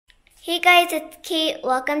Hey guys, it's Kate.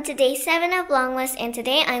 Welcome to day 7 of Vlogmas, and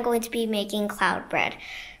today I'm going to be making cloud bread.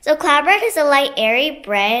 So cloud bread is a light, airy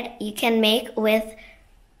bread you can make with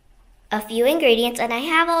a few ingredients, and I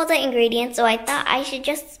have all the ingredients, so I thought I should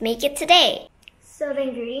just make it today. So the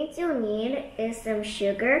ingredients you'll need is some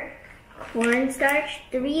sugar, cornstarch,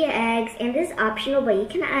 3 eggs, and this is optional, but you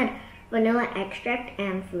can add vanilla extract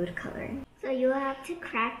and food coloring. So you'll have to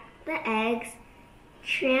crack the eggs,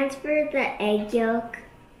 transfer the egg yolk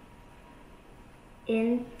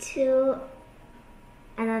into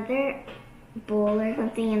another bowl or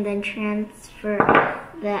something, and then transfer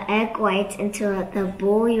the egg whites into the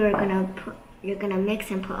bowl you're gonna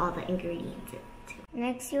mix and put all the ingredients into.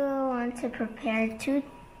 Next, you will want to prepare 2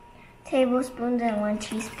 tablespoons and 1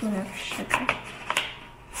 teaspoon of sugar.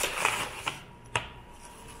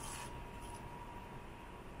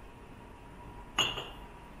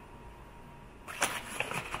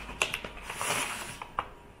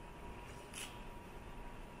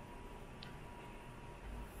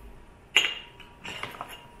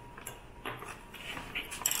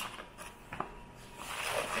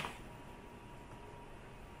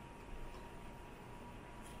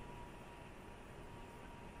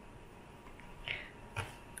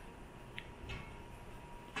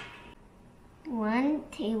 One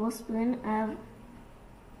tablespoon of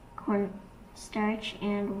cornstarch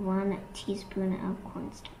and 1 teaspoon of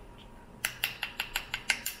cornstarch.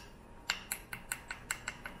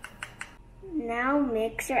 Now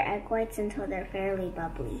mix your egg whites until they're fairly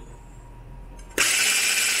bubbly.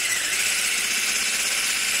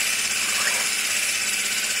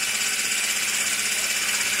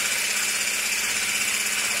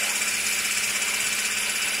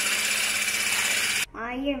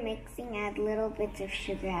 While you're mixing, add little bits of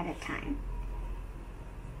sugar at a time.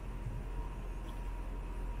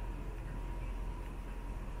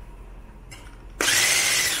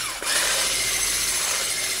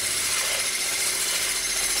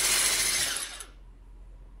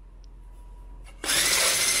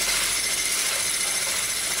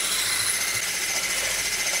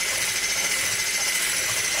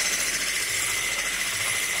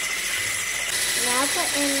 Now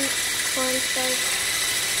put in cornstarch.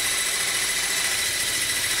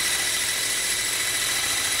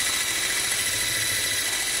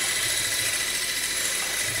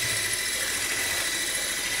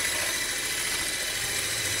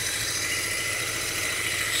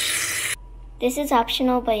 This is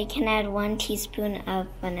optional, but you can add 1 teaspoon of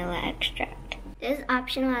vanilla extract. This is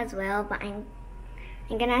optional as well, but I'm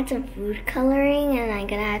gonna add some food coloring, and I'm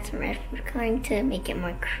gonna add some red food coloring to make it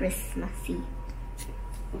more Christmassy.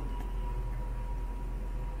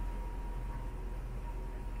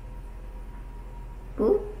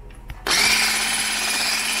 Ooh.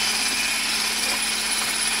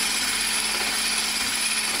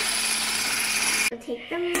 So take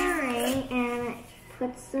the meringue and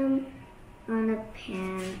put some on a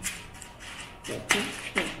pan with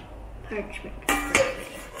parchment paper.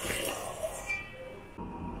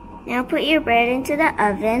 Now put your bread into the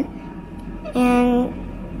oven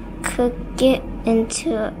and cook it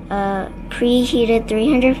into a preheated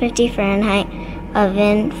 350 Fahrenheit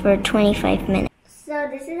oven for 25 minutes. So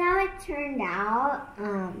this is how it turned out.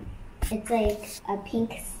 It's like a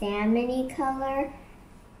pink salmon-y color.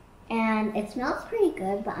 And it smells pretty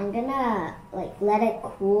good, but I'm gonna let it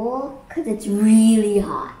cool because it's really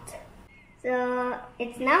hot. So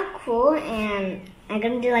it's now cool, and I'm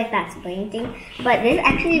gonna do that spring thing. But this is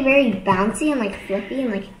actually very bouncy and fluffy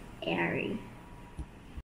and airy.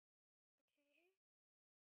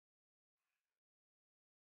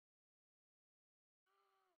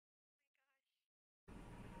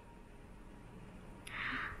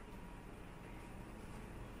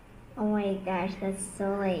 Oh my gosh, that's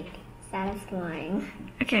so satisfying.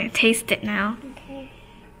 Okay, taste it now. Okay.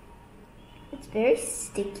 It's very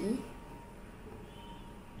sticky.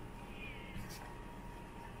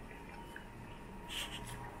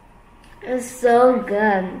 It's so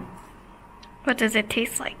good. What does it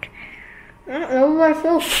taste like? I don't know, but I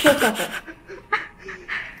feel sick.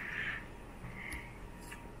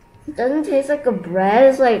 It doesn't taste like a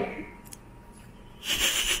bread. It's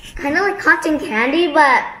kind of like cotton candy,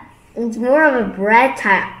 but it's more of a bread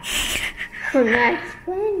type. How do I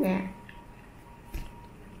explain that?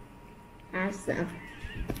 Awesome.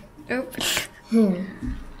 Oops.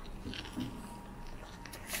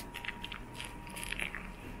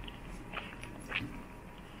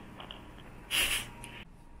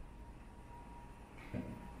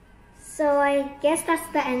 So I guess that's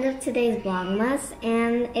the end of today's Vlogmas,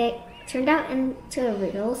 and it turned out into a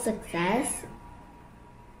real success.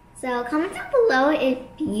 So comment down below if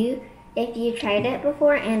you if you tried it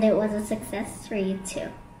before and it was a success for you too.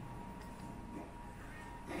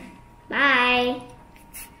 Bye!